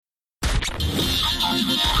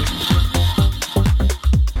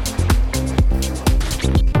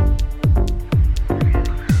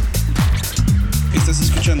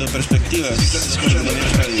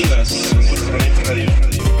Perspectivas por Radio.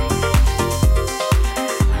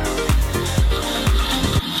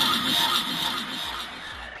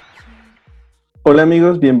 Hola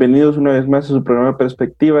amigos, bienvenidos una vez más a su programa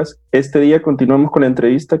Perspectivas. Este día continuamos con la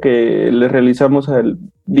entrevista que le realizamos al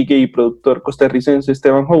DJ y productor costarricense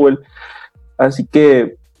Esteban Howell. Así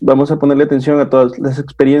que vamos a ponerle atención a todas las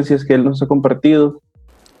experiencias que él nos ha compartido.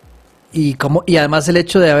 Y además el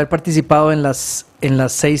hecho de haber participado en las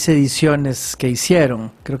 6 ediciones que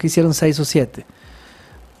hicieron. Creo que hicieron 6 o 7.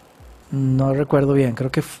 No recuerdo bien,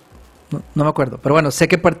 creo que no me acuerdo. Pero bueno, sé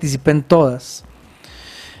que participé en todas.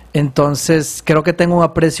 Entonces creo que tengo un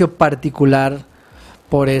aprecio particular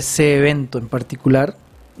por ese evento en particular.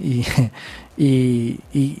 Y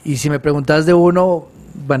si me preguntas de uno,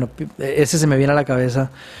 bueno, ese se me viene a la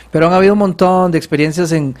cabeza. Pero han habido un montón de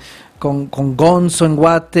experiencias con Gonzo en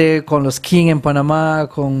Guate, con los King en Panamá,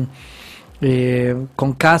 con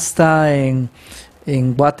Costa en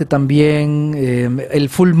Guate también, el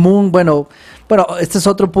Full Moon. Bueno, este es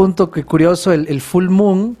otro punto que curioso, el Full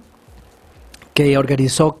Moon que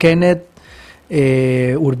organizó Kenneth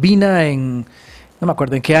Urbina no me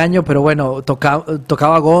acuerdo en qué año, pero bueno,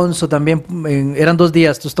 tocaba Gonzo también, eran 2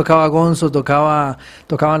 días, entonces tocaba Gonzo, tocaban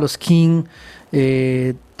los King,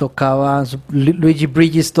 tocaba Luigi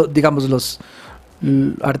Bridges, digamos los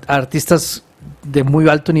artistas de muy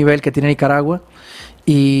alto nivel que tiene Nicaragua,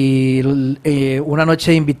 y una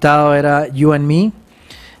noche de invitado era You and Me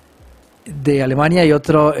de Alemania, y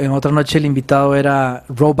en otra noche el invitado era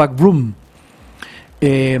Roback Room.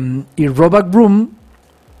 Y Roback Room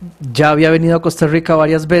ya había venido a Costa Rica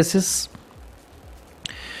varias veces.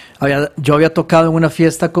 Yo había tocado en una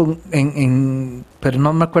fiesta pero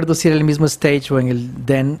no me acuerdo si era el mismo stage o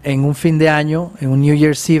en un fin de año, en un New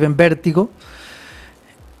Year's Eve en Vértigo.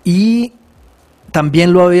 Y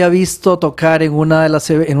también lo había visto tocar en uno de los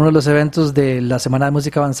eventos de la Semana de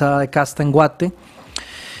Música Avanzada de Costa en Guate.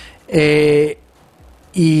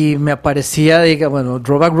 Y me aparecía, bueno,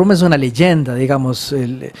 Roback Room es una leyenda, digamos.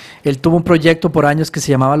 Él tuvo un proyecto por años que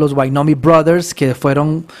se llamaba los Wynomi Brothers, que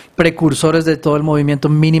fueron precursores de todo el movimiento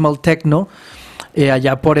minimal techno,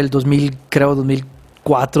 allá por el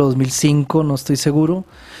 2004, 2005, no estoy seguro.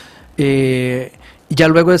 Y ya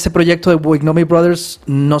luego de ese proyecto de Wynomi Brothers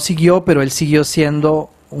no siguió, pero él siguió siendo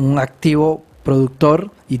un activo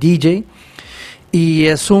productor y DJ. Y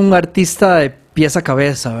es un artista de pies a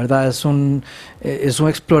cabeza, ¿verdad? Es un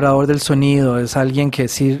explorador del sonido, es alguien que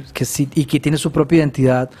sí y que tiene su propia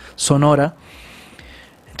identidad sonora.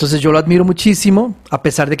 Entonces yo lo admiro muchísimo, a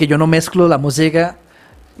pesar de que yo no mezclo la música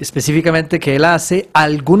específicamente que él hace.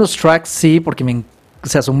 Algunos tracks sí, porque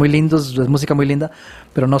son muy lindos, es música muy linda,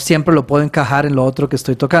 pero no siempre lo puedo encajar en lo otro que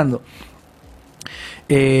estoy tocando.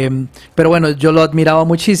 Pero bueno, yo lo admiraba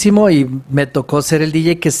muchísimo y me tocó ser el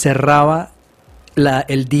DJ que cerraba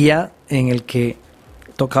el día en el que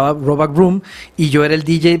tocaba Roback Room, y yo era el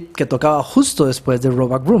DJ que tocaba justo después de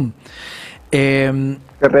Roback Room. Qué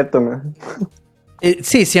reto, ¿no?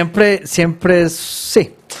 Sí, siempre es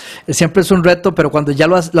un reto, pero cuando ya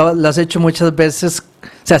lo has hecho muchas veces, o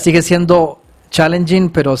sea, sigue siendo challenging,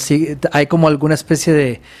 pero sí hay como alguna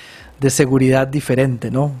especie de seguridad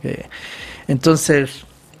diferente, ¿no? Entonces,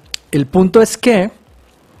 el punto es que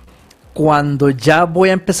cuando ya voy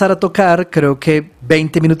a empezar a tocar, creo que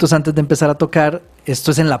 20 minutos antes de empezar a tocar,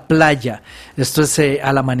 esto es en la playa, esto es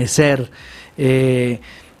al amanecer, y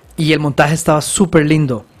el montaje estaba súper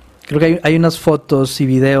lindo. Creo que hay unas fotos y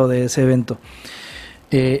video de ese evento.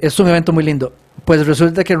 Es un evento muy lindo. Pues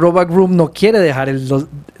resulta que Roback Room no quiere dejar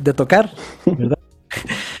de tocar, ¿verdad?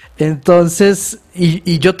 Entonces,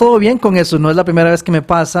 y yo todo bien con eso, no es la primera vez que me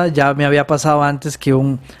pasa, ya me había pasado antes que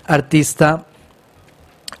un artista,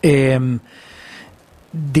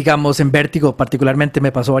 digamos en Vértigo, particularmente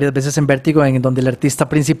me pasó varias veces en Vértigo, en donde el artista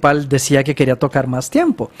principal decía que quería tocar más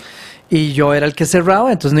tiempo y yo era el que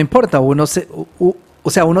cerraba. Entonces no importa, uno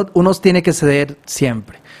tiene que ceder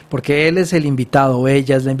siempre, porque él es el invitado o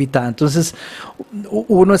ella es la invitada. Entonces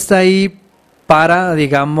uno está ahí para,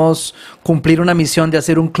 digamos, cumplir una misión de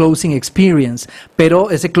hacer un closing experience, pero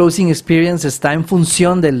ese closing experience está en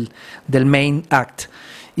función del main act,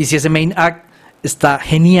 y si ese main act está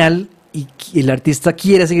genial y el artista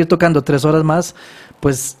quiere seguir tocando 3 horas más,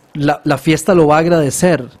 pues la fiesta lo va a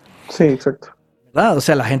agradecer. Sí, exacto. ¿Verdad? O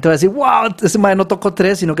sea, la gente va a decir, wow, ese man no tocó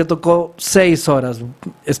 3, sino que tocó 6 horas.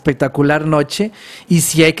 Espectacular noche. Y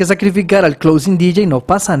si hay que sacrificar al closing DJ, no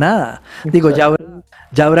pasa nada. Exacto. Digo, ya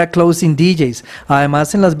habrá closing DJs.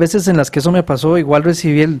 Además, en las veces en las que eso me pasó, igual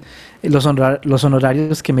recibí los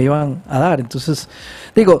honorarios que me iban a dar. Entonces,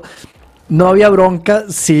 digo, no había bronca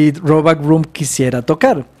si Roback Room quisiera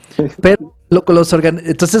tocar. Pero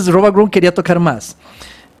Entonces Robert Groom quería tocar más.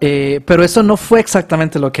 Pero eso no fue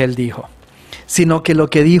exactamente lo que él dijo, sino que lo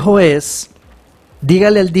que dijo es,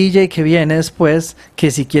 dígale al DJ que viene después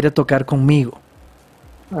que si quiere tocar conmigo.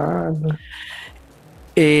 No.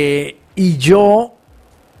 Y yo,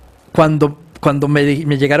 cuando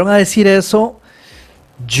me llegaron a decir eso,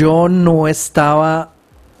 yo no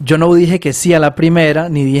dije que sí a la primera,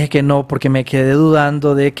 ni dije que no, porque me quedé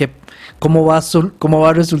dudando de que cómo va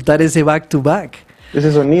a resultar ese back-to-back.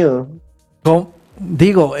 Ese sonido.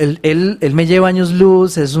 Digo, él me lleva años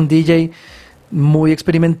luz, es un DJ muy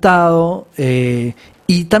experimentado,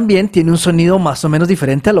 y también tiene un sonido más o menos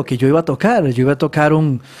diferente a lo que yo iba a tocar. Yo iba a tocar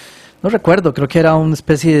no recuerdo, creo que era una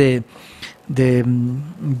especie de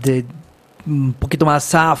un poquito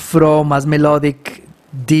más afro, más melodic,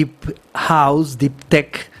 deep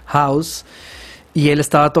tech house, y él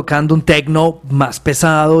estaba tocando un techno más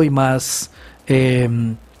pesado y más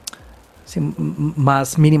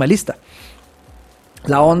minimalista,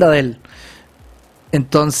 la onda de él.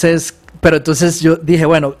 Entonces yo dije,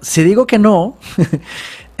 bueno, si digo que no,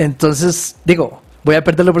 entonces voy a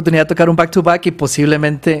perder la oportunidad de tocar un back to back y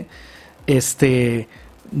posiblemente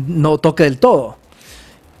no toque del todo.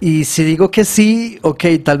 Y si digo que sí, ok,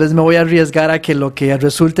 tal vez me voy a arriesgar a que lo que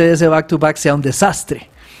resulte de ese back-to-back sea un desastre,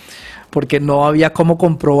 porque no había cómo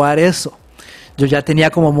comprobar eso. Yo ya tenía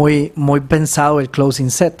como muy, muy pensado el closing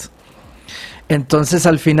set. Entonces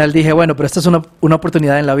al final dije, bueno, pero esta es una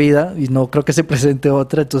oportunidad en la vida y no creo que se presente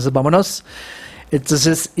otra, entonces vámonos.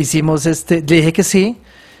 Entonces hicimos le dije que sí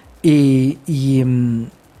y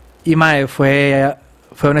mae,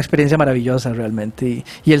 fue una experiencia maravillosa realmente,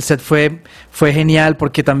 y el set fue genial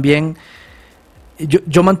porque también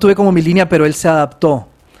yo mantuve como mi línea, pero él se adaptó.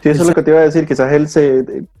 Sí, eso es lo que te iba a decir, quizás él se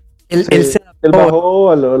adaptó. Él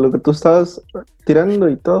bajó a lo que tú estabas tirando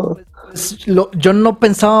y todo. Pues, yo no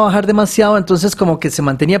pensaba bajar demasiado, entonces como que se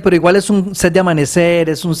mantenía, pero igual es un set de amanecer,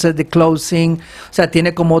 es un set de closing, o sea,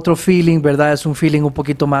 tiene como otro feeling, ¿verdad? Es un feeling un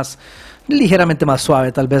poquito más, ligeramente más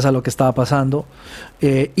suave tal vez a lo que estaba pasando,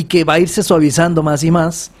 y que va a irse suavizando más y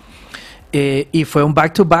más, y fue un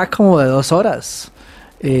back to back como de 2 horas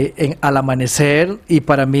al amanecer, y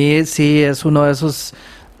para mí sí es uno de esos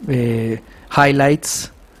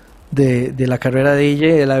highlights de la carrera de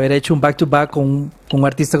DJ, el haber hecho un back to back con un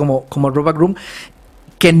artista como Robert Groom,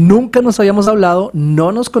 que nunca nos habíamos hablado,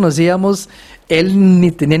 no nos conocíamos, él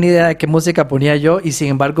ni tenía ni idea de qué música ponía yo, y sin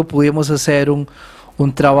embargo pudimos hacer un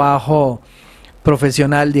trabajo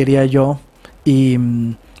profesional, diría yo, y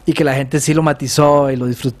que la gente sí lo matizó y lo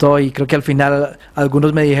disfrutó, y creo que al final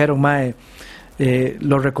algunos me dijeron, mae,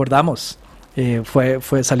 lo recordamos,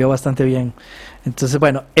 salió bastante bien. Entonces,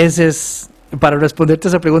 bueno, ese es, para responderte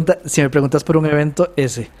esa pregunta, si me preguntas por un evento,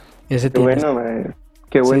 ese qué bueno, mae.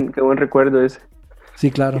 Qué buen recuerdo ese.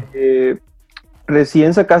 Sí, claro.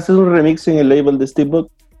 Recién sacaste un remix en el label de Steve.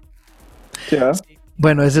 ¿Sí?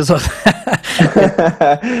 Bueno, ese es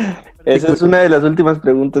esa es una de las últimas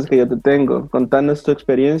preguntas que yo te tengo. Contanos tu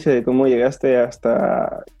experiencia de cómo llegaste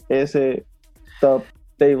hasta ese top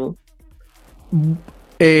table.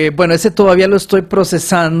 Bueno, ese todavía lo estoy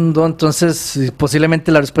procesando, entonces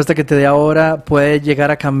posiblemente la respuesta que te dé ahora puede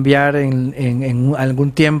llegar a cambiar en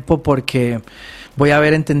algún tiempo, porque voy a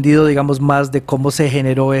haber entendido, digamos, más de cómo se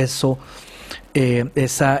generó eso,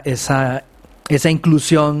 esa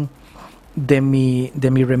inclusión de mi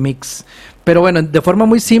remix. Pero bueno, de forma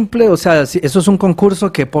muy simple, o sea, eso es un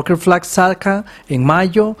concurso que Poker Flag saca en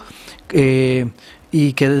mayo,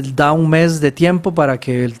 y que da un mes de tiempo para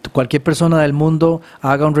que cualquier persona del mundo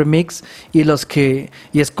haga un remix, y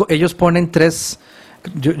ellos ponen 3,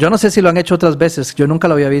 yo no sé si lo han hecho otras veces, yo nunca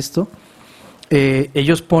lo había visto,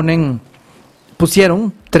 ellos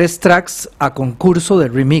pusieron 3 tracks a concurso de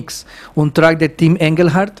remix, un track de Tim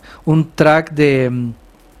Engelhardt, un track de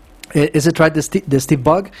ese track de Steve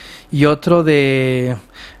Bug y otro de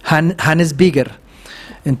Hannes Bigger.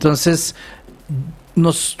 Entonces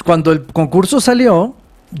cuando el concurso salió,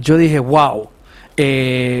 yo dije, wow,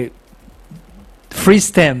 free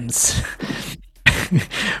stems.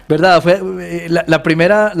 ¿Verdad? Fue, la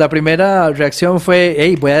primera reacción fue,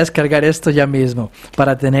 hey, voy a descargar esto ya mismo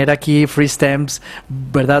para tener aquí free stems,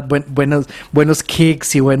 ¿verdad? Buenos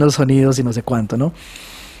kicks y buenos sonidos y no sé cuánto, ¿no?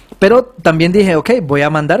 Pero también dije, ok, voy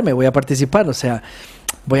a participar, o sea,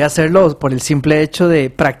 voy a hacerlo por el simple hecho de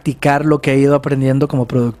practicar lo que he ido aprendiendo como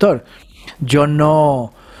productor. Yo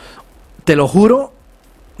no, te lo juro,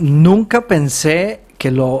 nunca pensé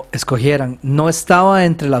que lo escogieran, no estaba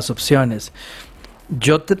entre las opciones.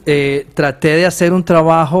 Yo traté de hacer un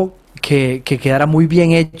trabajo que quedara muy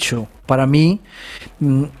bien hecho para mí,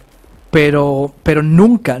 pero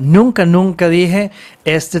nunca dije,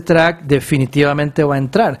 este track definitivamente va a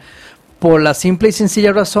entrar. Por la simple y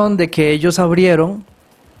sencilla razón de que ellos abrieron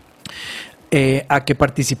a que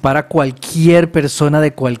participara cualquier persona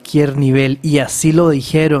de cualquier nivel, y así lo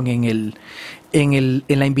dijeron en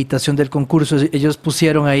la invitación del concurso. Ellos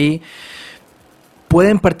pusieron ahí,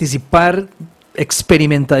 pueden participar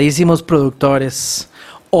experimentadísimos productores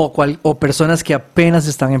o personas que apenas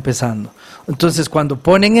están empezando. Entonces, cuando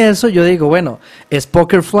ponen eso, yo digo, bueno, es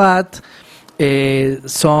Poker Flat,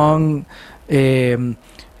 está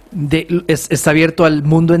abierto al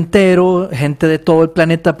mundo entero, gente de todo el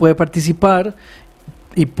planeta puede participar,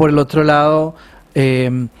 y por el otro lado,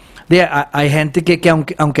 hay gente que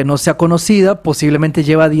aunque no sea conocida, posiblemente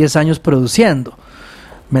lleva 10 años produciendo.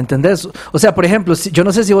 ¿Me entendés? O sea, por ejemplo, yo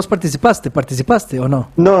no sé si vos ¿participaste o no?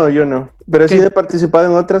 No, yo no. Pero ¿Qué? sí he participado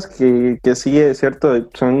en otras que sí es cierto,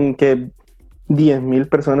 son que 10,000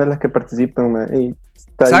 personas las que participan, man, y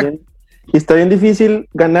está bien difícil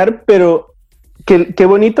ganar, pero qué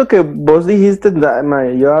bonito que vos dijiste,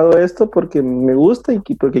 man, yo hago esto porque me gusta y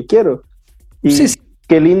porque quiero. Y Sí.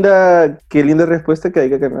 qué linda respuesta que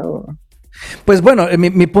haya ganado. Pues bueno,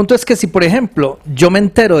 mi punto es que si, por ejemplo, yo me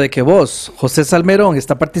entero de que vos, José Salmerón,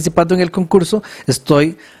 está participando en el concurso,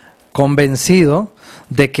 estoy convencido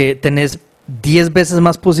de que tenés 10 veces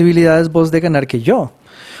más posibilidades vos de ganar que yo,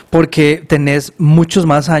 porque tenés muchos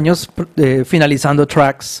más años finalizando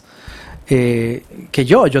tracks que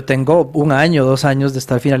yo. Yo tengo 1 año, 2 años de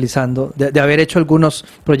estar finalizando, de haber hecho algunos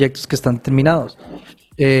proyectos que están terminados.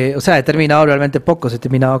 O sea, he terminado realmente pocos, he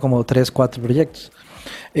terminado como 3, 4 proyectos.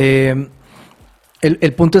 El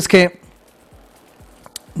punto es que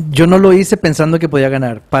yo no lo hice pensando que podía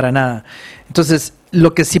ganar, para nada. Entonces,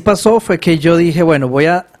 lo que sí pasó fue que yo dije, bueno, voy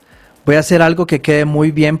a hacer algo que quede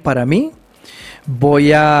muy bien para mí.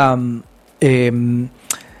 Voy a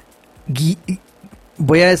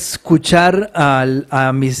escuchar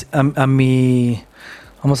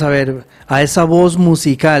vamos a ver, a esa voz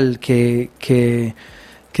musical que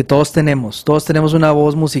todos tenemos. Todos tenemos una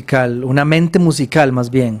voz musical, una mente musical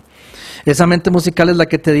más bien. Esa mente musical es la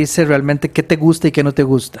que te dice realmente qué te gusta y qué no te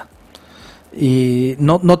gusta. Y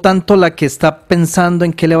no tanto la que está pensando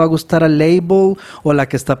en qué le va a gustar al label, o la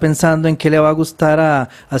que está pensando en qué le va a gustar a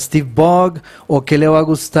Steve Bogg, o qué le va a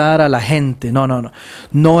gustar a la gente. No.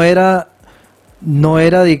 No era,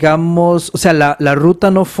 digamos, o sea, la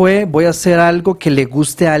ruta no fue voy a hacer algo que le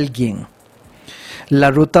guste a alguien.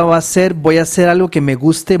 La ruta va a ser voy a hacer algo que me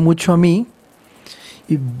guste mucho a mí,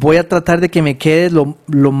 y voy a tratar de que me quede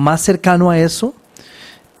lo más cercano a eso,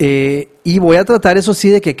 y voy a tratar, eso sí,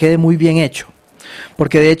 de que quede muy bien hecho.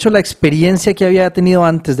 Porque de hecho la experiencia que había tenido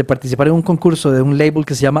antes de participar en un concurso de un label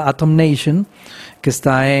que se llama Atom Nation, que es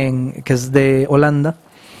de Holanda,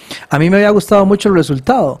 a mí me había gustado mucho el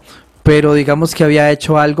resultado, pero digamos que había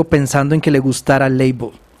hecho algo pensando en que le gustara al label,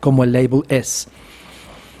 como el label es.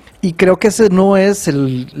 Y creo que esa no es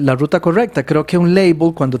la ruta correcta. Creo que un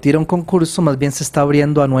label, cuando tira un concurso, más bien se está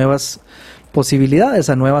abriendo a nuevas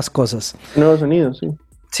posibilidades, a nuevas cosas. Nuevos sonidos, sí.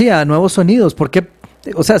 Sí, a nuevos sonidos. Porque,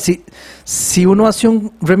 o sea, si uno hace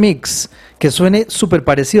un remix que suene súper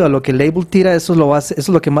parecido a lo que el label tira, eso es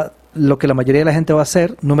lo que la mayoría de la gente va a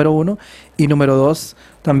hacer, número 1. Y número 2,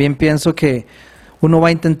 también pienso que uno va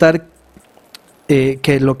a intentar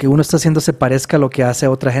que lo que uno está haciendo se parezca a lo que hace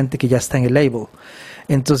otra gente que ya está en el label.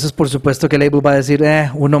 Entonces, por supuesto que el label va a decir,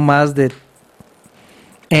 uno más de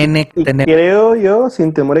N. Y creo yo,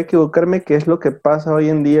 sin temor a equivocarme, que es lo que pasa hoy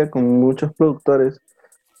en día con muchos productores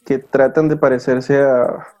que tratan de parecerse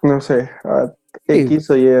a, no sé, a X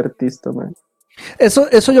o Y artista, man.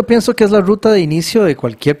 Eso yo pienso que es la ruta de inicio de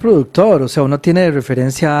cualquier productor. O sea, uno tiene de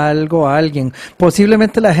referencia a algo, a alguien.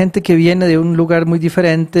 Posiblemente la gente que viene de un lugar muy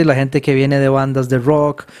diferente, la gente que viene de bandas de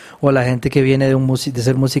rock, o la gente que viene de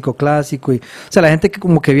ser músico clásico. O sea, la gente que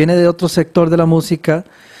como que viene de otro sector de la música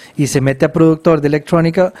y se mete a productor de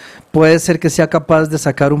electrónica, puede ser que sea capaz de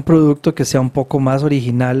sacar un producto que sea un poco más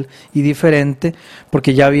original y diferente,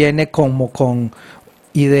 porque ya viene como con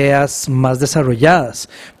ideas más desarrolladas.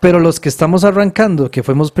 Pero los que estamos arrancando, que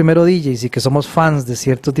fuimos primero DJs y que somos fans de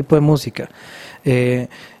cierto tipo de música,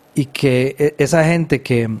 y que esa gente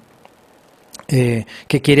que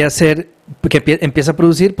quiere hacer, que empieza a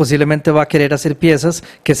producir, posiblemente va a querer hacer piezas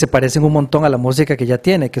que se parecen un montón a la música que ya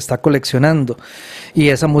tiene, que está coleccionando, y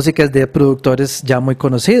esa música es de productores ya muy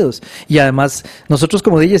conocidos. Y además nosotros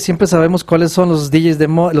como DJs siempre sabemos cuáles son los DJs de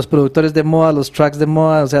moda, los productores de moda, los tracks de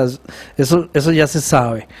moda. O sea, eso ya se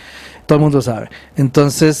sabe, todo el mundo sabe.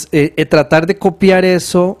 Entonces tratar de copiar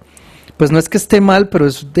eso, pues no es que esté mal, pero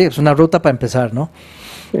es una ruta para empezar, ¿no?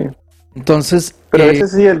 Sí. Entonces, pero a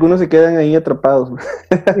veces sí, algunos se quedan ahí atrapados.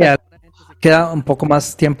 La queda un poco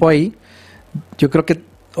más tiempo ahí. Yo creo que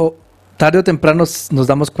tarde o temprano nos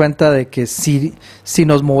damos cuenta de que si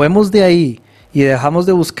nos movemos de ahí y dejamos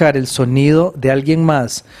de buscar el sonido de alguien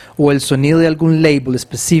más o el sonido de algún label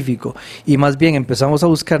específico y más bien empezamos a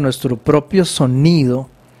buscar nuestro propio sonido,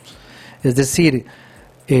 es decir,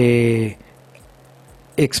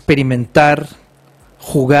 experimentar,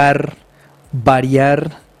 jugar,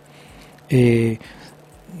 variar, y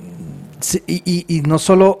no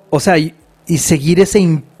solo, o sea, y seguir ese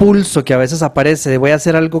impulso que a veces aparece de voy a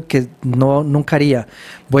hacer algo que nunca haría,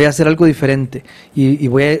 voy a hacer algo diferente y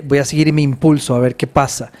voy a seguir mi impulso a ver qué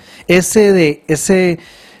pasa. Esa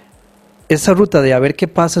ruta de a ver qué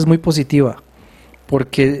pasa es muy positiva,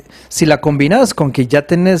 porque si la combinas con que ya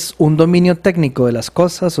tenés un dominio técnico de las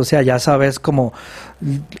cosas, o sea, ya sabes cómo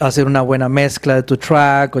hacer una buena mezcla de tu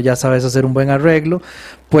track o ya sabes hacer un buen arreglo,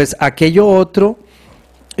 pues aquello otro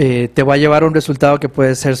te va a llevar a un resultado que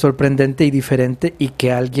puede ser sorprendente y diferente y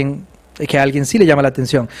que a alguien sí le llama la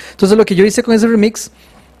atención. Entonces lo que yo hice con ese remix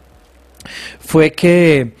fue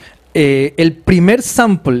que el primer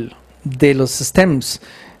sample de los stems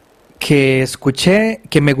que escuché,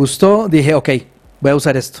 que me gustó, dije, ok, voy a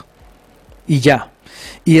usar esto y ya.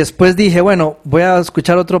 Y después dije, bueno, voy a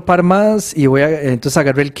escuchar otro par más y entonces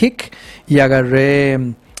agarré el kick y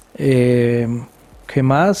agarré ¿qué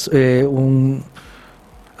más?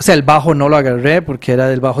 O sea, el bajo no lo agarré porque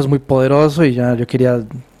el bajo es muy poderoso y ya yo quería, o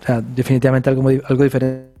sea, definitivamente algo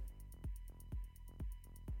diferente.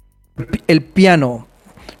 El piano,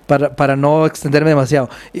 para no extenderme demasiado,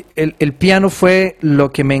 el piano fue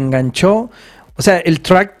lo que me enganchó. O sea, el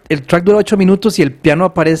track dura 8 minutos y el piano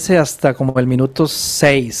aparece hasta como el minuto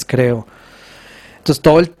 6, creo. Entonces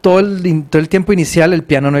todo el tiempo inicial el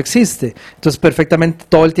piano no existe. Entonces perfectamente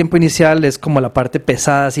todo el tiempo inicial es como la parte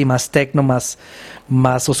pesada, así más techno,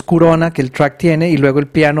 más oscurona que el track tiene, y luego el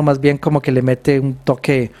piano más bien como que le mete un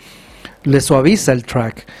toque, le suaviza el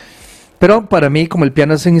track. Pero para mí, como el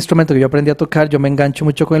piano es un instrumento que yo aprendí a tocar, yo me engancho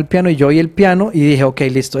mucho con el piano y yo oí el piano y dije, ok,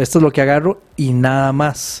 listo, esto es lo que agarro y nada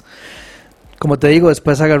más. Como te digo,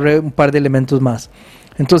 después agarré un par de elementos más.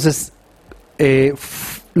 Entonces,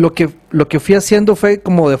 lo que fui haciendo fue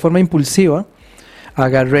como de forma impulsiva,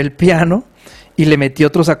 agarré el piano y le metí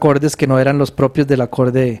otros acordes que no eran los propios del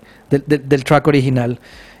acorde del track original.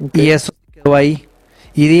 Okay. Y eso quedó ahí.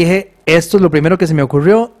 Y dije, esto es lo primero que se me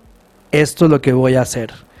ocurrió, esto es lo que voy a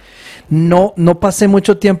hacer. No pasé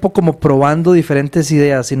mucho tiempo como probando diferentes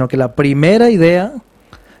ideas, sino que la primera idea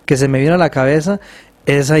que se me vino a la cabeza,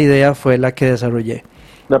 esa idea fue la que desarrollé.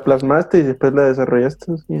 La plasmaste y después la desarrollaste.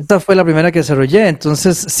 Sí. Esta fue la primera que desarrollé.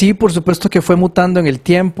 Entonces, sí, por supuesto que fue mutando en el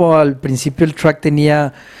tiempo. Al principio el track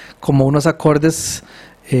tenía como unos acordes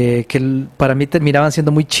que para mí terminaban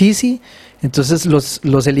siendo muy cheesy. Entonces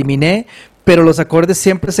los eliminé, pero los acordes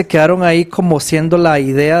siempre se quedaron ahí como siendo la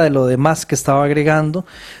idea de lo demás que estaba agregando.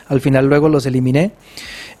 Al final luego los eliminé.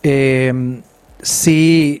 Le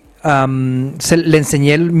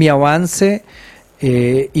enseñé mi avance.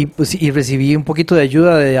 Y recibí un poquito de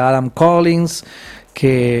ayuda de Adam Collins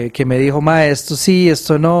que me dijo, esto sí,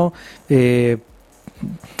 esto no,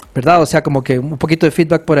 ¿verdad? O sea, como que un poquito de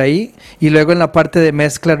feedback por ahí. Y luego en la parte de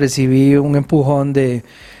mezcla recibí un empujón de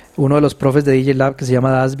uno de los profes de DJ Lab que se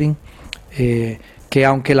llama Dasbin, que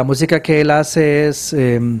aunque la música que él hace es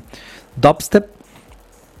dubstep,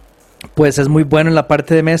 pues es muy bueno en la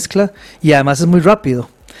parte de mezcla y además es muy rápido.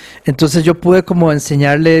 Entonces yo pude como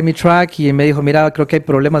enseñarle mi track y él me dijo, mira, creo que hay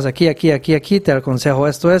problemas aquí, te aconsejo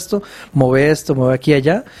esto, mueve aquí,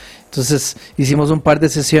 allá. Entonces hicimos un par de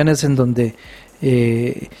sesiones en donde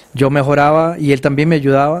yo mejoraba y él también me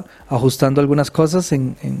ayudaba ajustando algunas cosas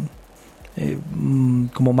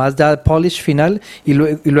como más de polish final y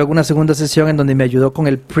luego una segunda sesión en donde me ayudó con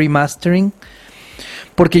el pre-mastering,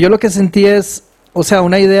 porque yo lo que sentí es, o sea,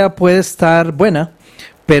 una idea puede estar buena,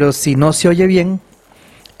 pero si no se oye bien,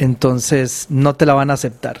 entonces no te la van a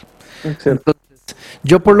aceptar. Entonces,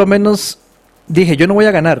 yo por lo menos dije, yo no voy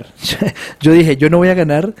a ganar. Yo dije, yo no voy a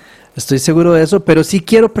ganar, estoy seguro de eso, pero sí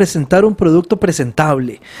quiero presentar un producto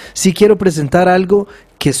presentable. Sí quiero presentar algo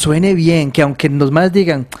que suene bien, que aunque los más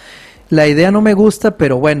digan, la idea no me gusta,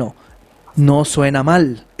 pero bueno, no suena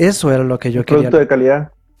mal. Eso era lo que yo quería. Un producto de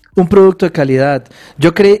calidad. Un producto de calidad.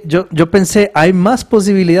 Yo pensé, hay más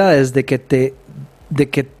posibilidades de que te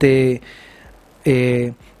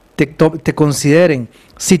consideren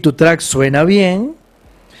si tu track suena bien,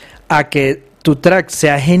 a que tu track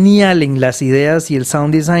sea genial en las ideas y el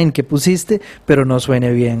sound design que pusiste, pero no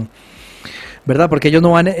suene bien, ¿verdad? Porque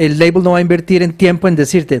el label no va a invertir en tiempo en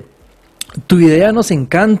decirte, tu idea nos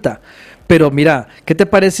encanta, pero mira, ¿qué te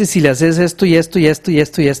parece si le haces esto y esto y esto y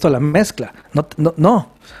esto y esto a la mezcla?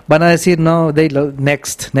 No. Van a decir, no,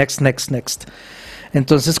 next.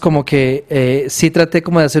 Entonces, como que sí traté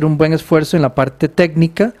como de hacer un buen esfuerzo en la parte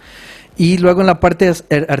técnica y luego en la parte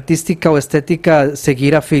artística o estética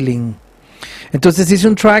seguir a feeling. Entonces hice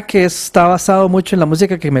un track que está basado mucho en la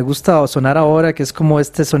música que me gusta sonar ahora, que es como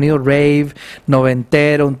este sonido rave,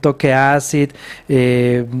 noventero, un toque acid,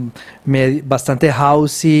 bastante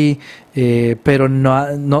housey, pero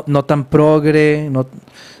no tan progre,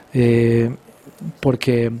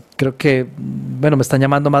 porque creo que, bueno, me están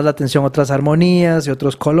llamando más la atención otras armonías y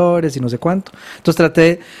otros colores y no sé cuánto. Entonces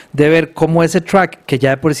traté de ver cómo ese track, que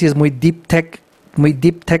ya de por sí es muy deep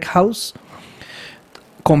tech house,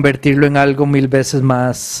 convertirlo en algo 1000 veces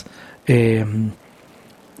más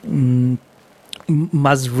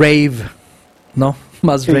más rave, ¿no?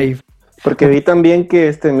 Más Sí, rave. porque vi también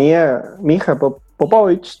que mi hija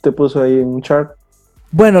Popovich te puso ahí en un chart.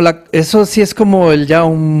 Bueno, eso sí es como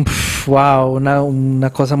wow, una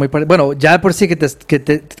cosa muy parecida. Bueno, ya de por sí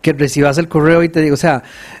que recibas el correo y te digo, o sea,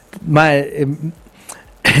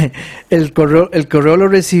 el correo lo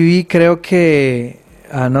recibí, creo que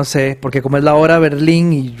no sé, porque como es la hora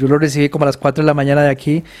Berlín y yo lo recibí como a las 4 de la mañana de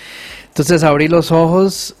aquí, entonces abrí los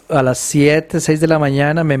ojos a las 7, 6 de la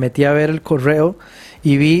mañana, me metí a ver el correo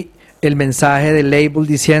y vi el mensaje del label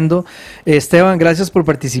diciendo, Esteban, gracias por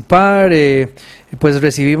participar, pues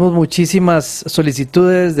recibimos muchísimas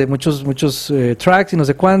solicitudes de muchos tracks y no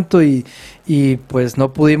sé cuánto y pues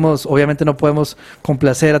obviamente no podemos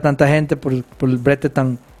complacer a tanta gente por el brete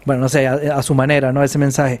tan, bueno, no sé, a su manera, ¿no? Ese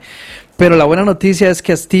mensaje. Pero la buena noticia es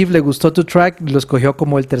que a Steve le gustó tu track y lo escogió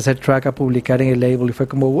como el tercer track a publicar en el label y fue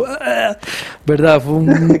como, ¡Uah! ¿Verdad? Fue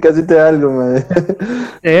un... Casi te da algo, madre.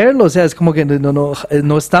 O sea, es como que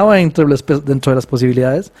no estaba dentro de las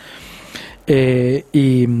posibilidades.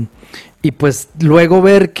 Y pues luego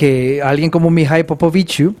ver que alguien como Mihai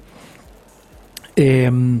Popovici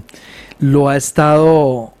lo ha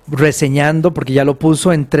estado reseñando porque ya lo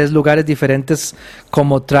puso en 3 lugares diferentes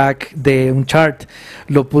como track de un chart.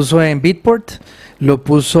 Lo puso en Beatport, lo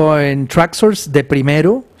puso en Tracksource de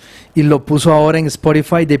primero y lo puso ahora en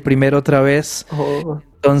Spotify de primero otra vez. Oh.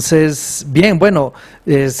 Entonces, bien, bueno.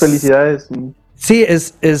 Felicidades. Sí,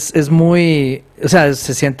 es muy, o sea,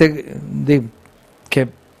 se siente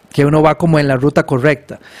que uno va como en la ruta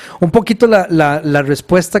correcta. Un poquito la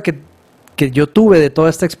respuesta que yo tuve de toda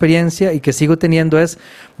esta experiencia y que sigo teniendo es,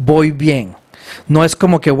 voy bien. No es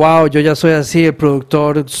como que, wow, yo ya soy así, el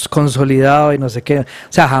productor consolidado y no sé qué. O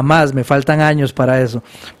sea, jamás, me faltan años para eso.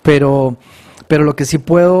 Pero lo que sí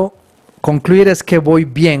puedo concluir es que voy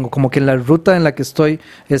bien, o como que la ruta en la que estoy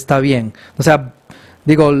está bien. O sea,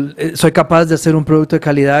 digo, soy capaz de hacer un producto de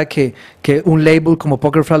calidad que un label como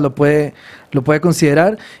Pokerflat lo puede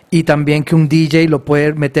considerar y también que un DJ lo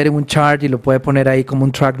puede meter en un chart y lo puede poner ahí como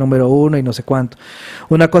un track número 1 y no sé cuánto.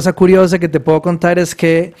 Una cosa curiosa que te puedo contar es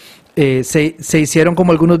que se hicieron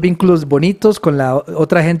como algunos vínculos bonitos con la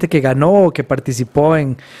otra gente que ganó o que participó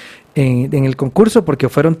en el concurso, porque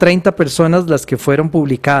fueron 30 personas las que fueron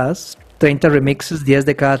publicadas, 30 remixes, 10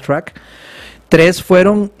 de cada track. 3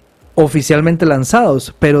 fueron oficialmente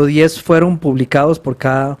lanzados, pero 10 fueron publicados por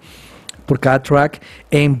cada track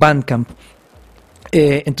en Bandcamp.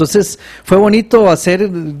 Entonces fue bonito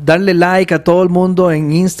darle like a todo el mundo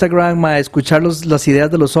en Instagram, a escuchar las ideas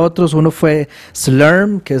de los otros. Uno fue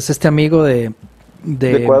Slurm, que es este amigo de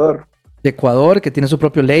Ecuador, que tiene su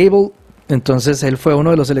propio label. Entonces él fue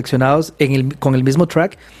uno de los seleccionados con el mismo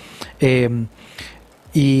track.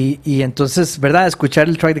 Y entonces, ¿verdad? Escuchar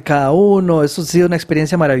el track de cada uno, eso ha sido una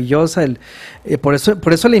experiencia maravillosa. Por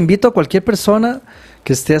eso le invito a cualquier persona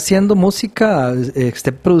que esté haciendo música,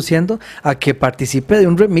 esté produciendo, a que participe de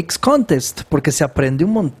un remix contest, porque se aprende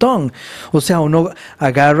un montón. O sea, uno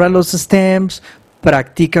agarra los stems,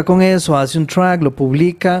 practica con eso, hace un track, lo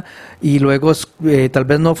publica y luego tal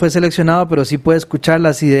vez no fue seleccionado, pero sí puede escuchar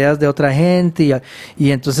las ideas de otra gente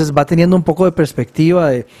y entonces va teniendo un poco de perspectiva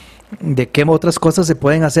de qué otras cosas se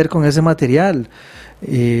pueden hacer con ese material.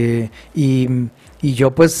 Y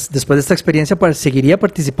yo pues después de esta experiencia seguiría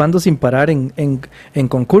participando sin parar en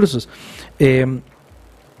concursos.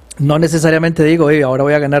 No necesariamente digo, ahora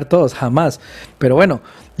voy a ganar todos, jamás. Pero bueno,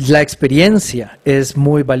 la experiencia es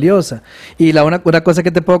muy valiosa. Y una cosa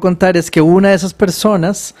que te puedo contar es que una de esas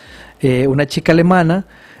personas, una chica alemana,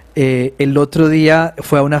 el otro día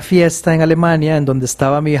fue a una fiesta en Alemania en donde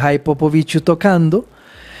estaba Mihai Popovici tocando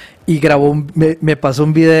y me pasó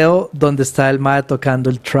un video donde está el mae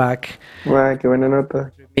tocando el track. Wow, qué buena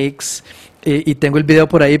nota. Remix. Y tengo el video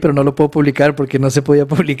por ahí, pero no lo puedo publicar porque no se podía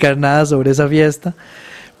publicar nada sobre esa fiesta.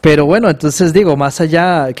 Pero bueno, entonces digo, más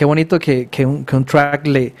allá, qué bonito que un track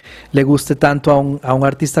le guste tanto a un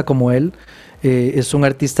artista como él. Es un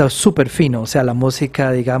artista súper fino, o sea, la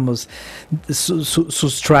música, digamos,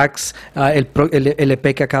 sus tracks, el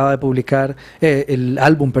EP que acaba de publicar, el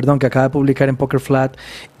álbum, perdón, que acaba de publicar en Poker Flat,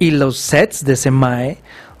 y los sets de ese mae,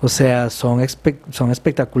 o sea, son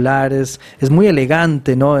espectaculares, es muy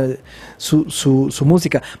elegante, ¿no? Su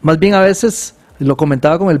música. Más bien a veces, lo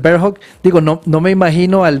comentaba con el Bear Hug, digo, no me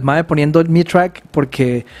imagino al mae poniendo mi track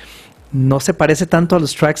porque no se parece tanto a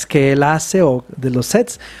los tracks que él hace o de los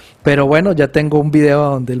sets. Pero bueno, ya tengo un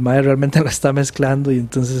video donde el mae realmente lo está mezclando y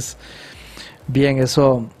entonces, bien,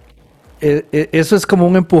 eso es como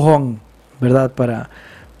un empujón, ¿verdad? Para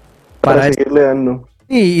seguirle dando.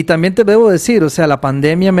 Y también te debo decir, o sea, la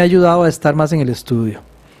pandemia me ha ayudado a estar más en el estudio.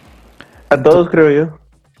 A todos, creo yo.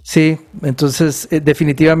 Sí, entonces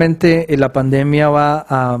definitivamente la pandemia va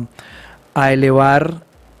a elevar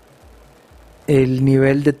el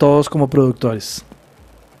nivel de todos como productores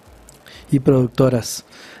y productoras.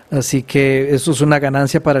 Así que eso es una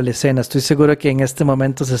ganancia para la escena. Estoy seguro que en este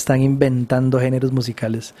momento se están inventando géneros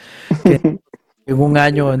musicales que en un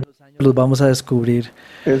año o en 2 años los vamos a descubrir.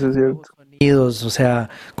 Eso es cierto. Sonidos, o sea,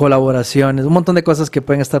 colaboraciones, un montón de cosas que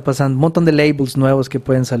pueden estar pasando, un montón de labels nuevos que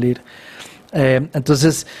pueden salir.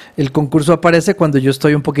 Entonces, el concurso aparece cuando yo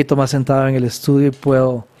estoy un poquito más sentado en el estudio y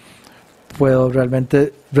puedo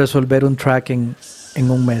realmente resolver un track en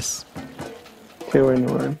un mes. Qué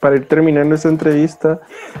bueno, man. Para ir terminando esta entrevista,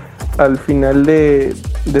 al final de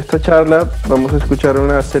esta charla vamos a escuchar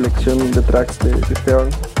una selección de tracks de Esteban.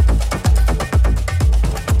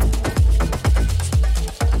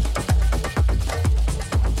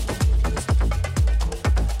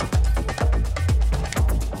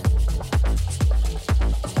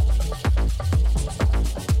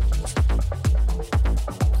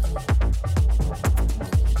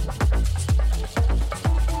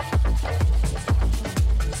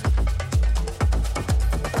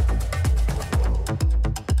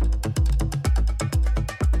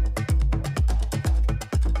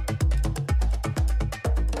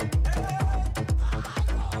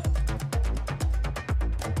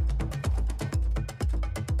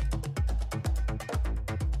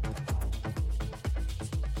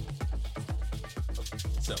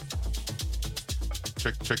 So,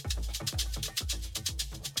 check. Okay,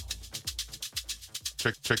 so,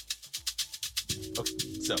 check. Check. Okay,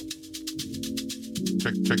 so,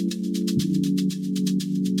 check. Check.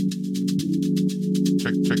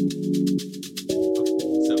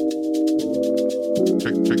 So,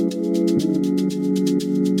 check.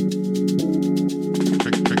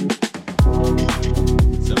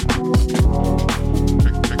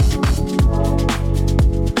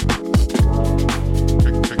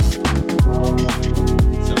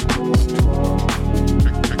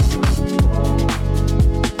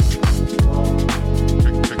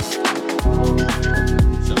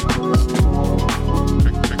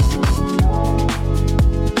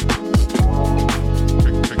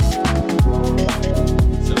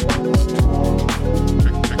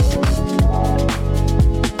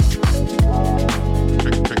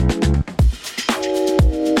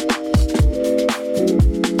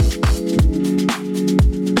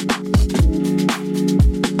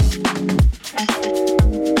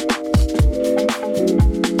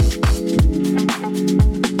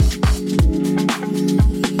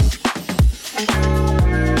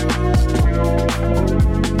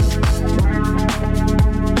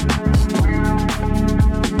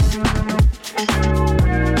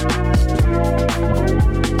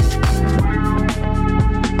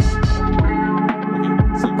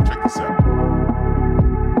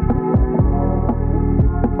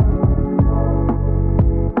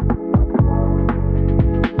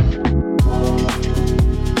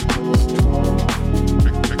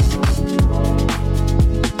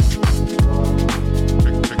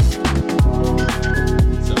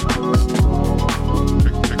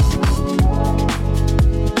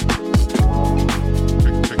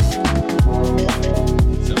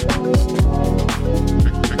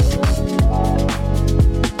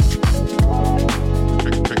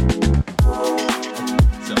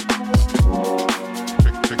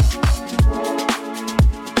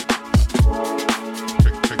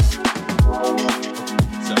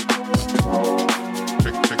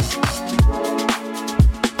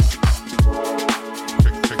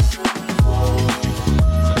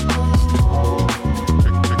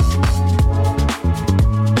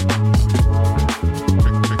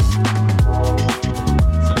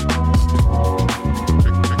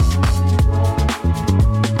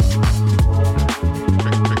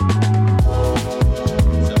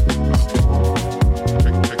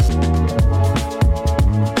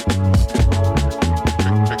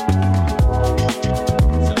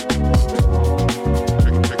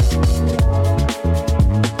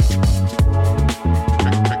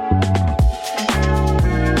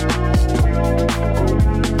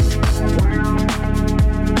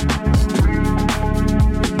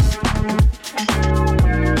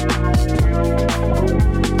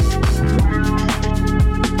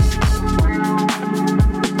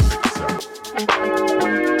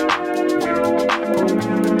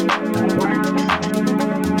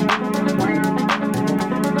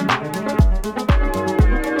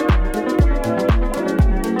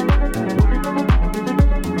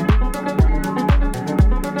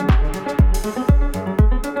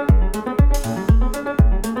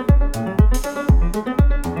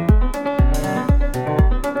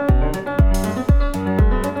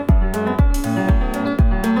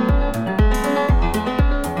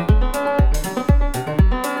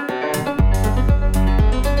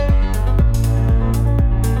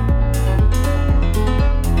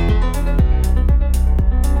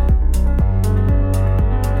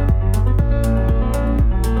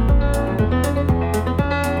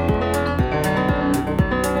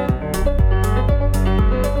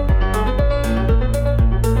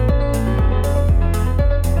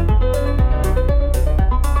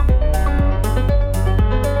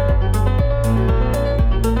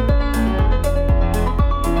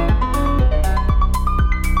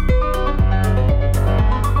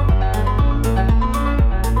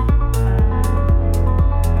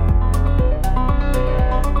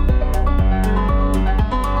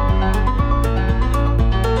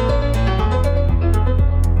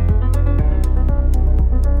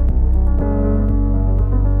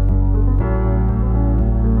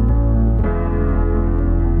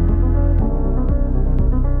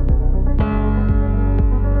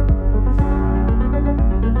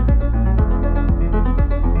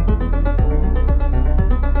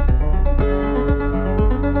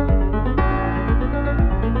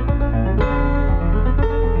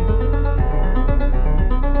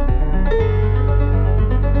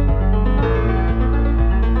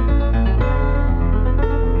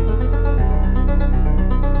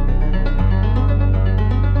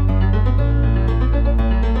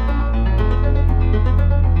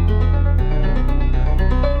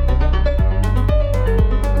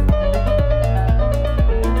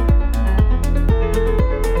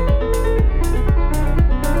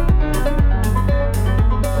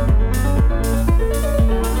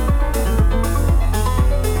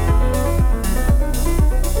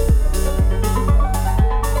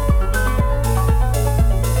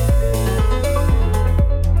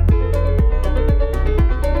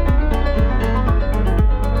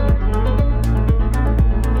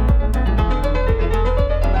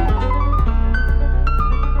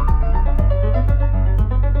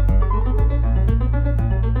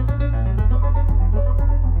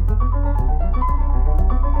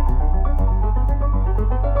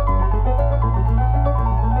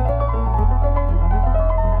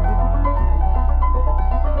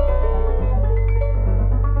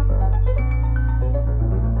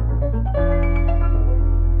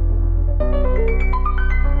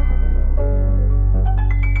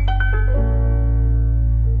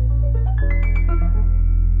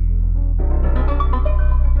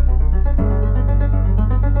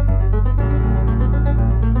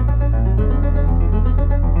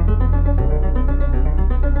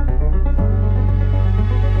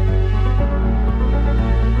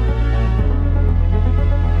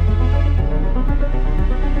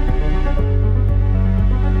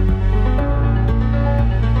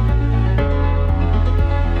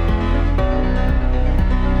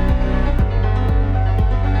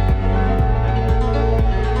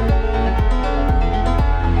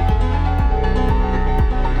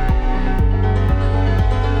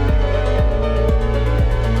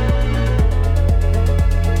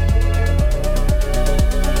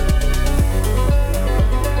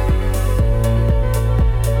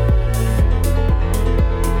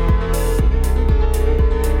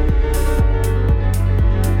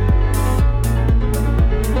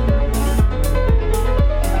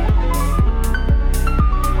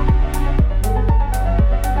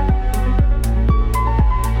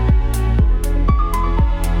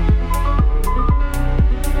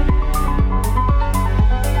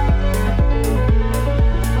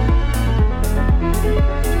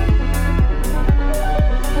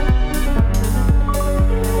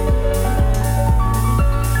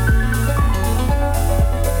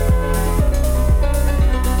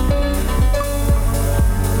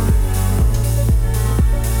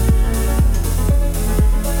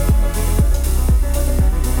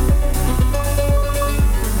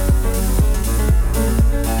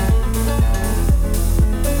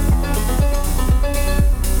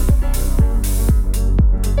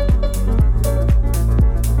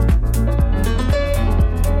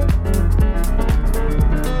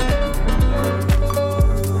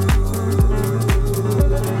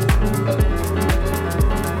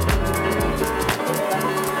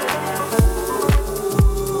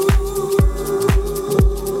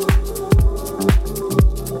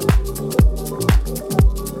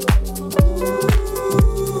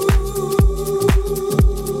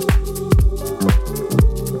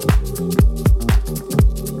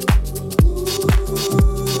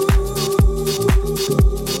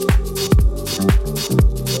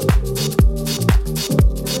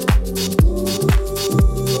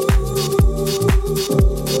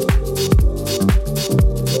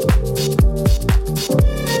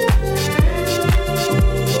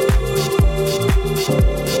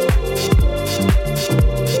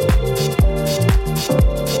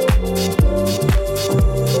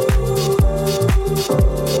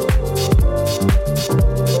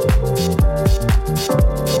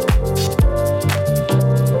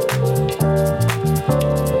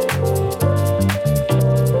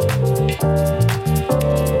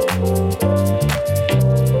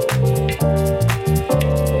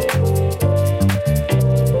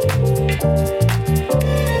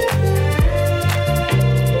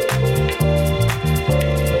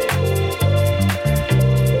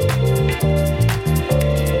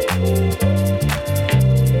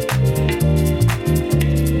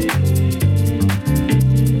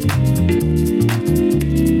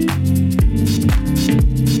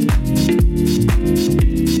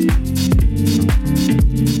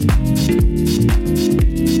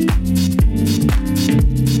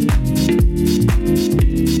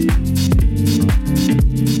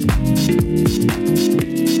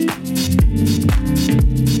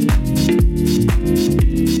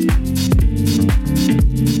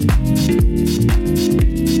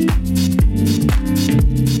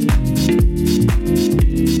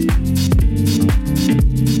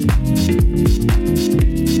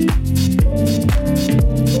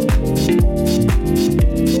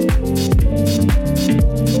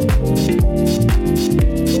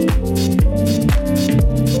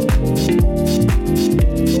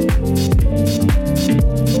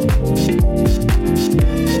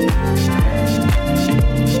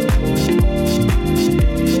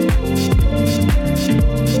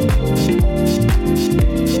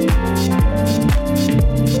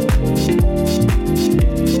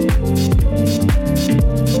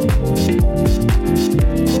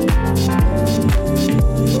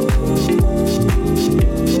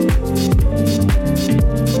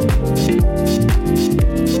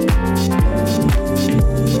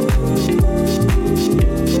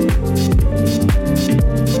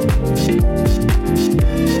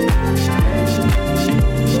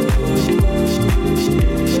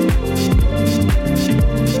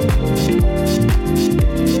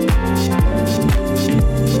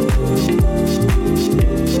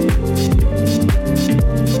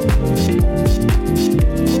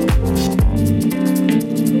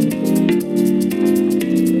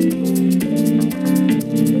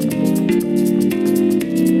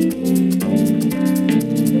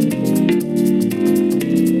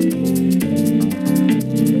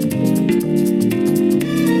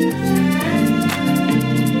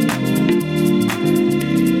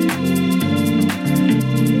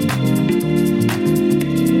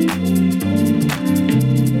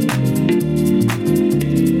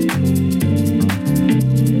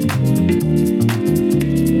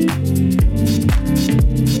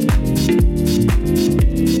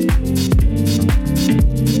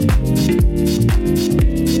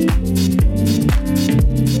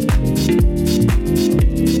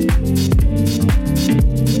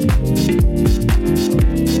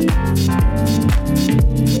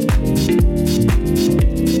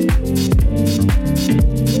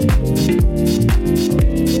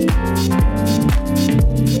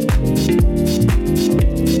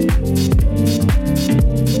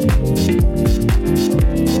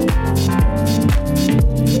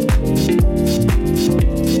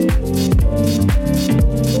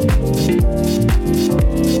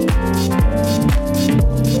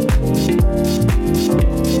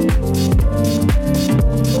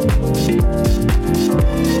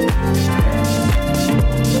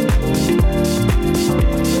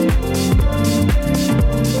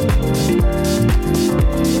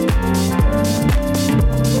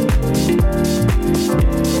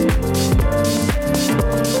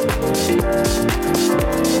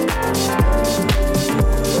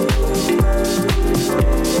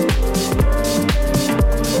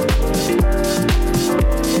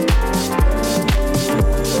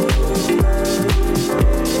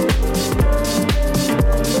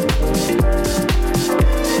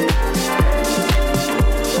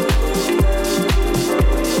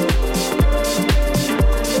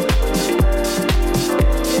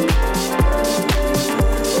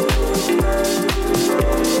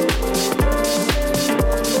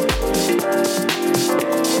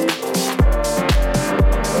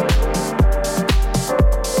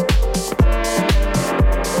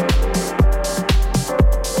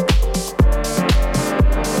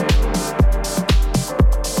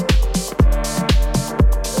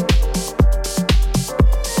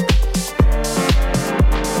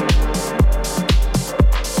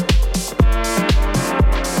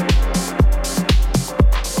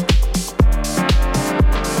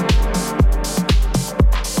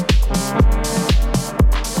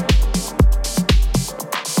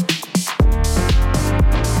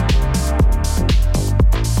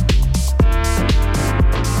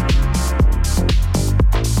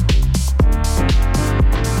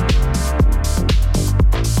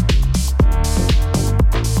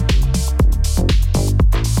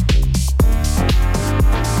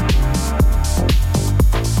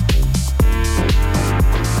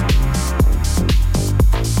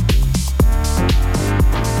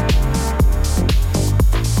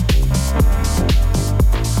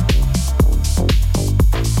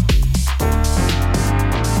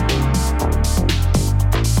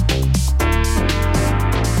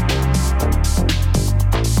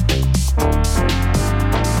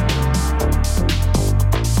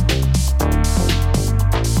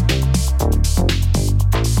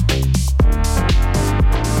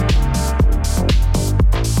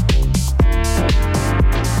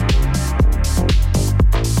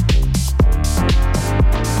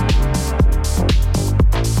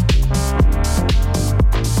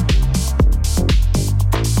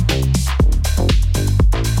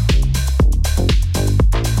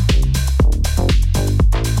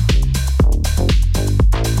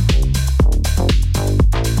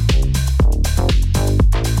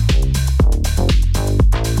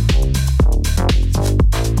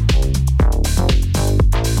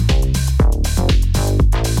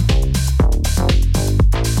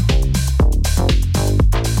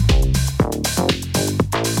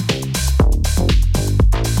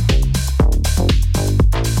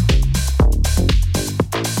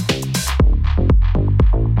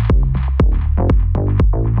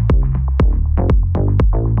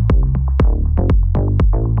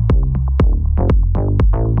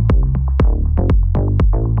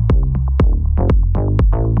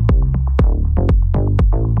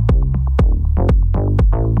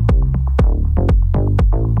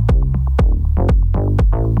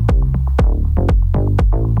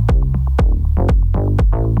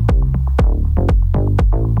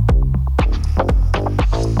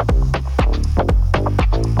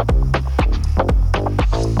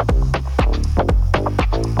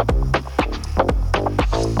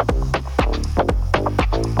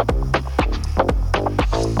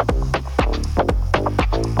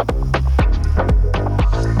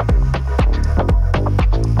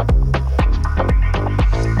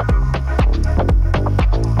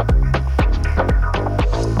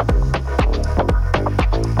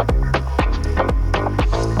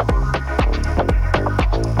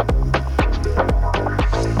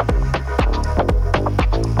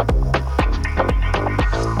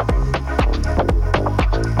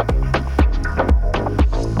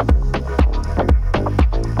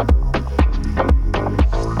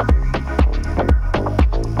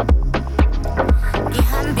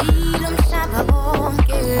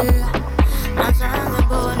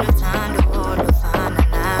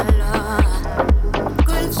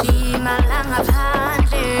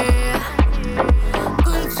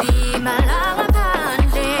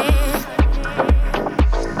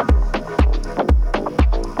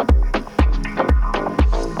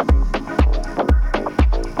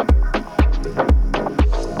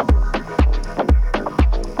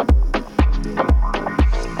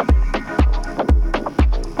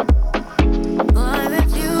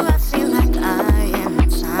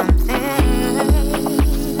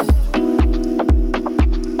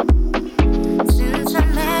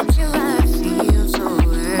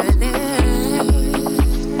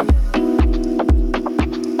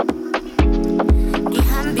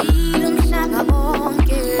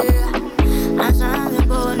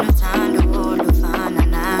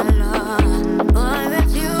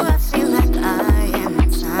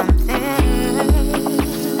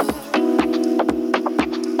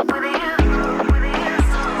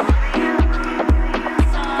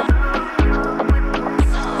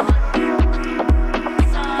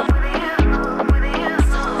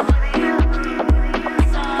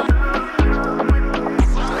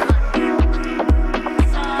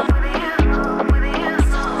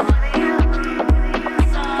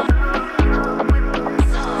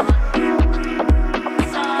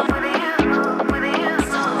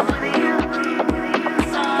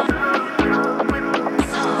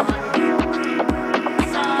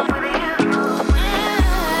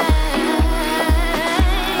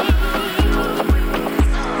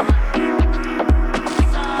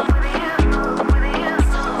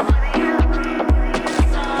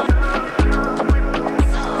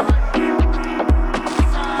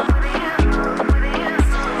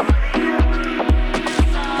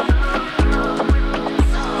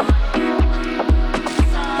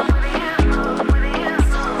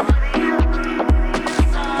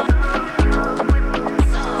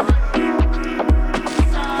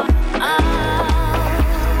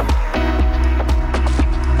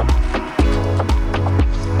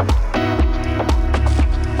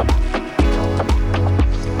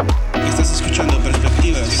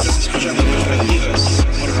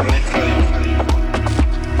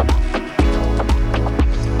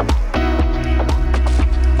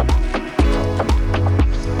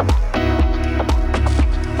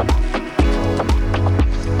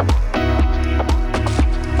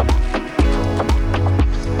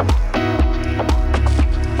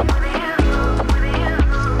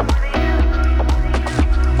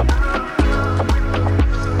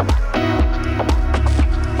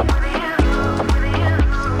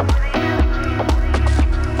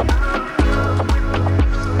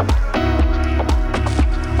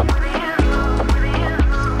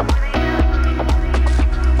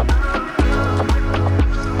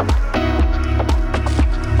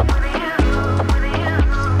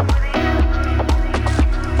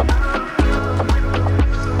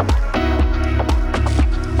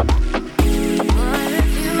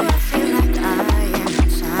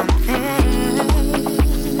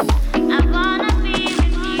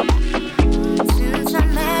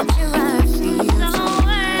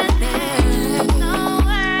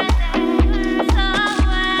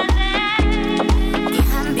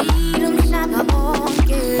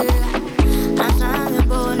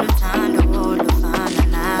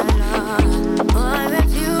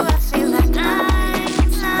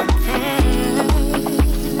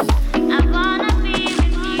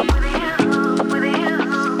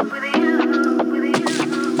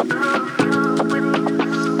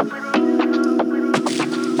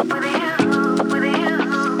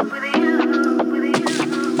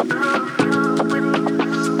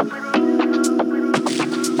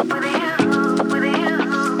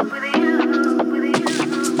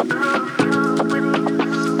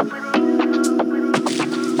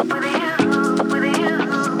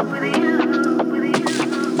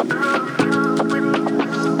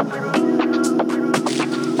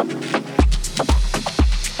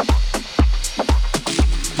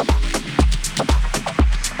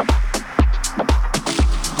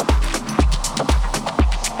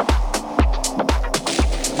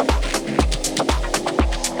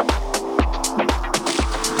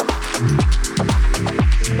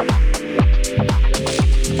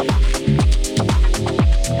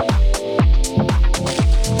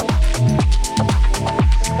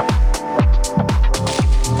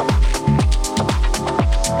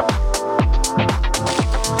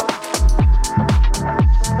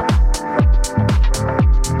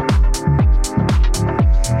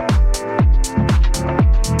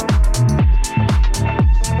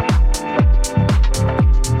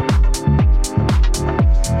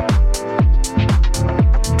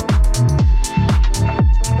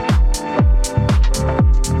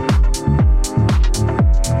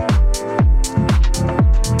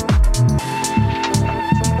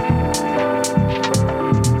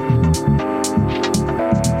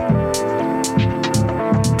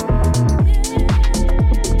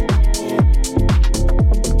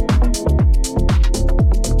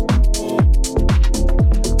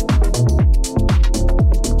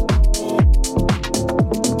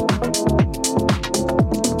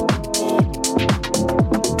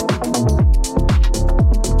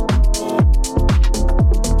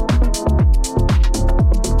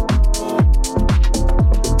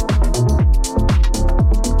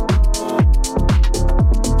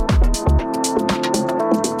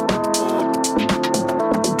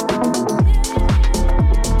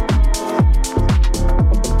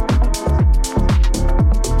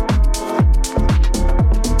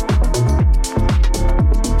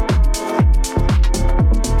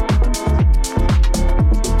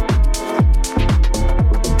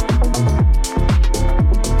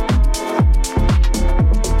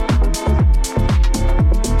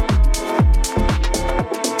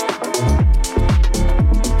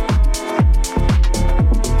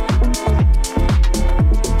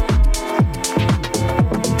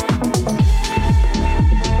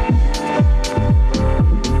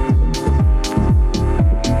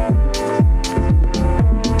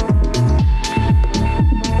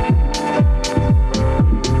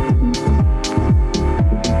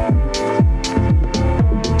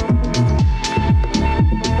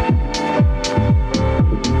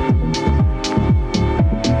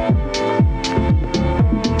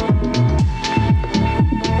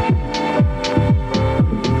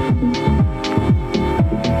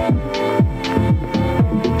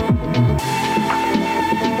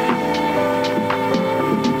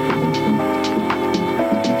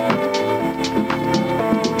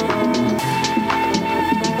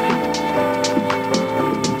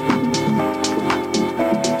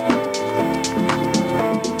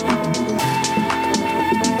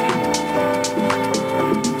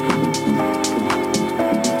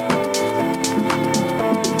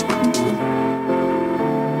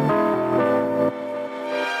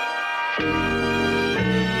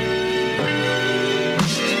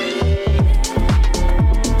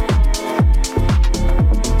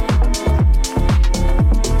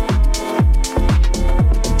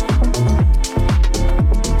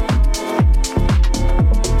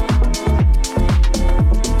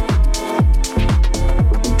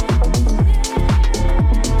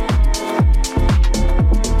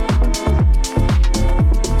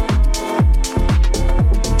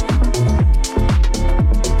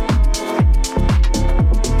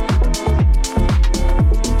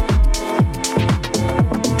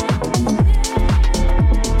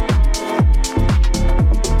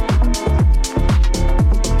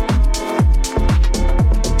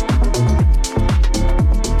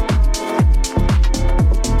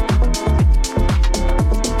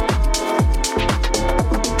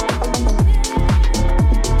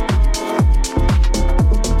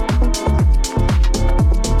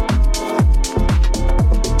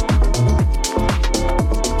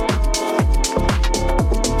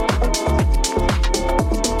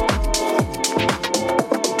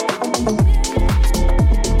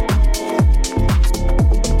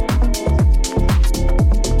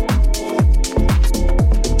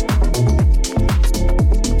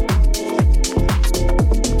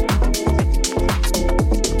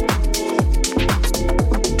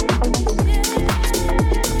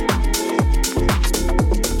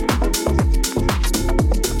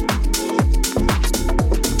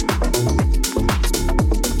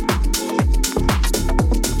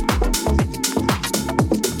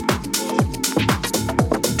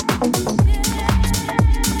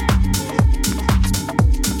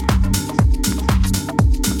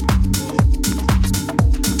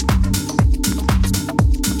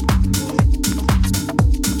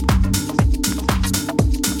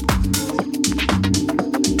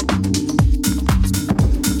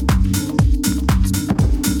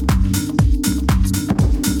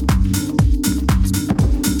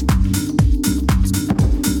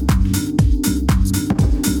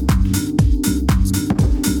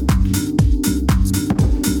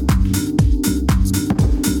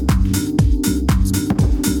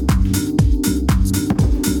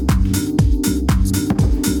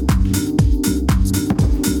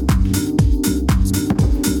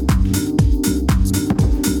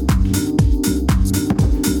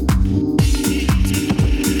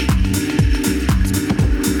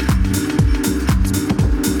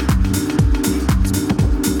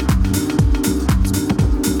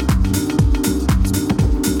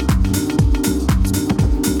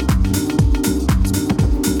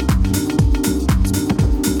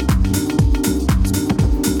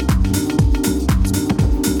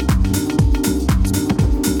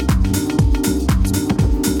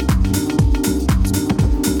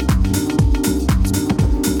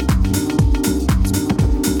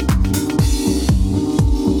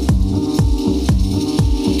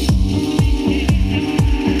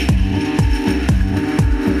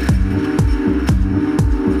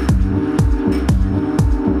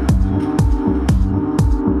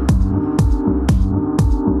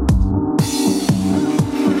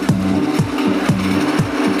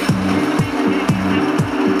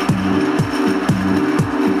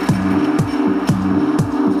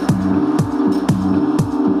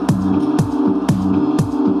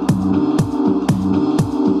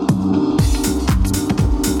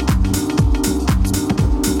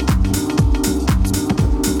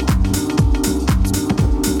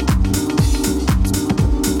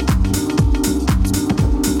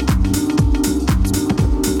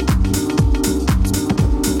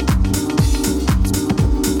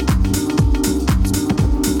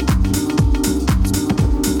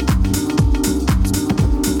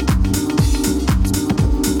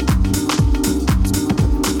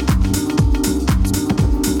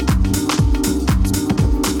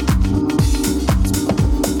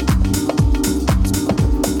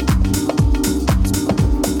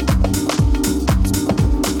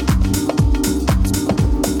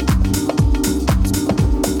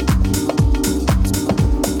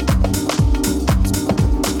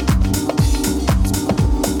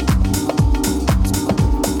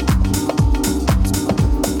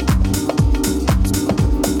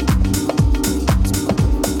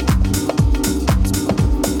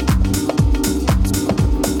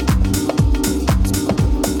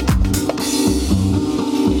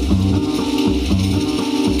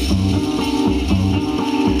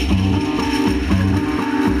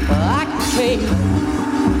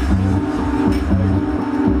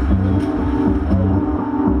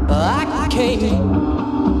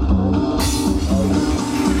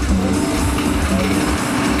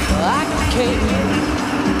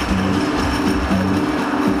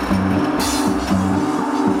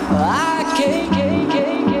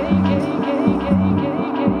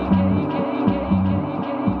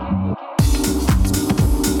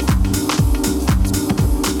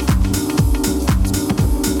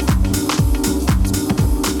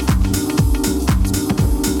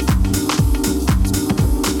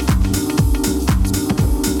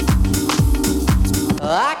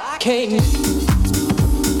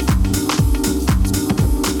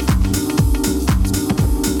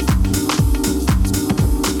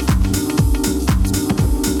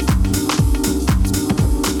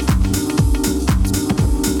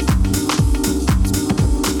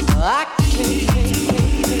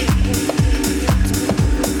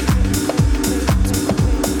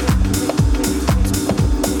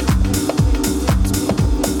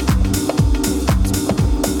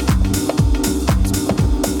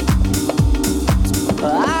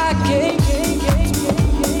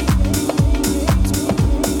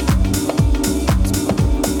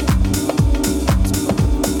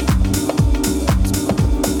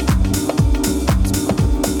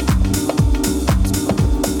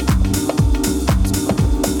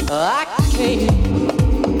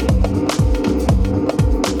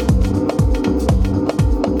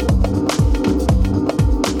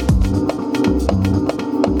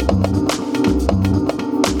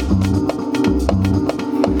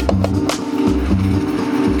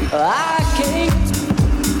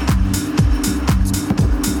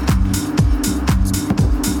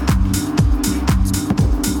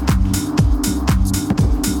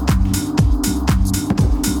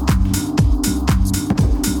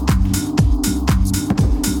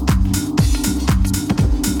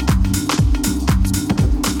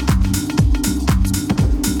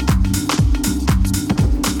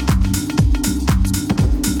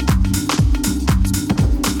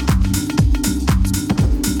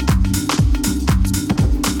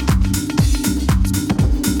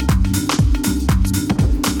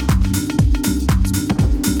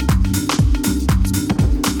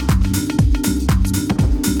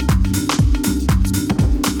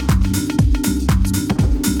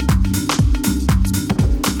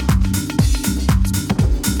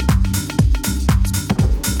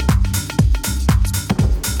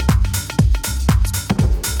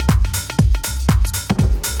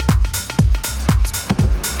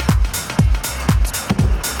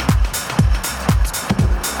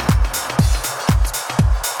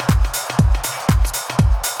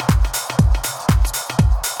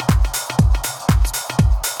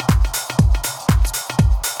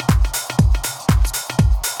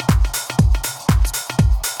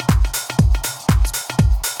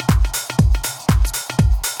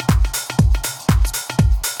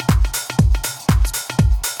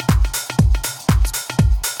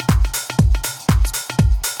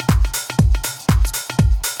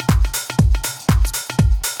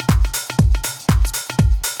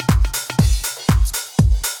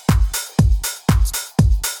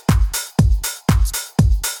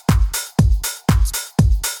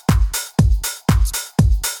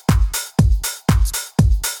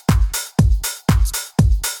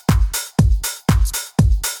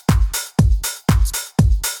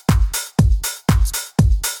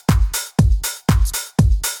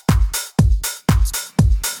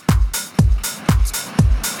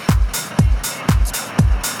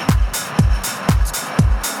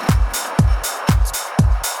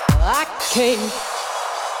 can't